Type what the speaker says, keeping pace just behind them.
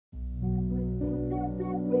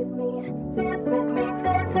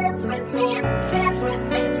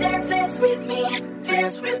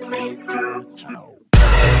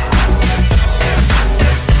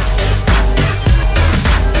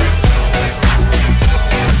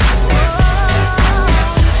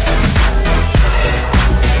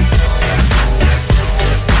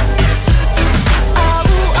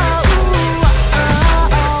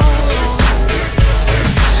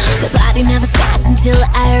Never stops until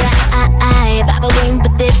I arrive. I've been waiting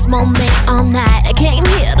for this moment all night. I came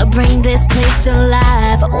here to bring this place to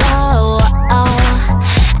life. Whoa,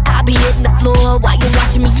 oh. I'll be hitting the floor while you're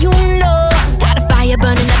watching me, you know. Got a fire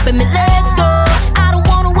burning up in me, let's go.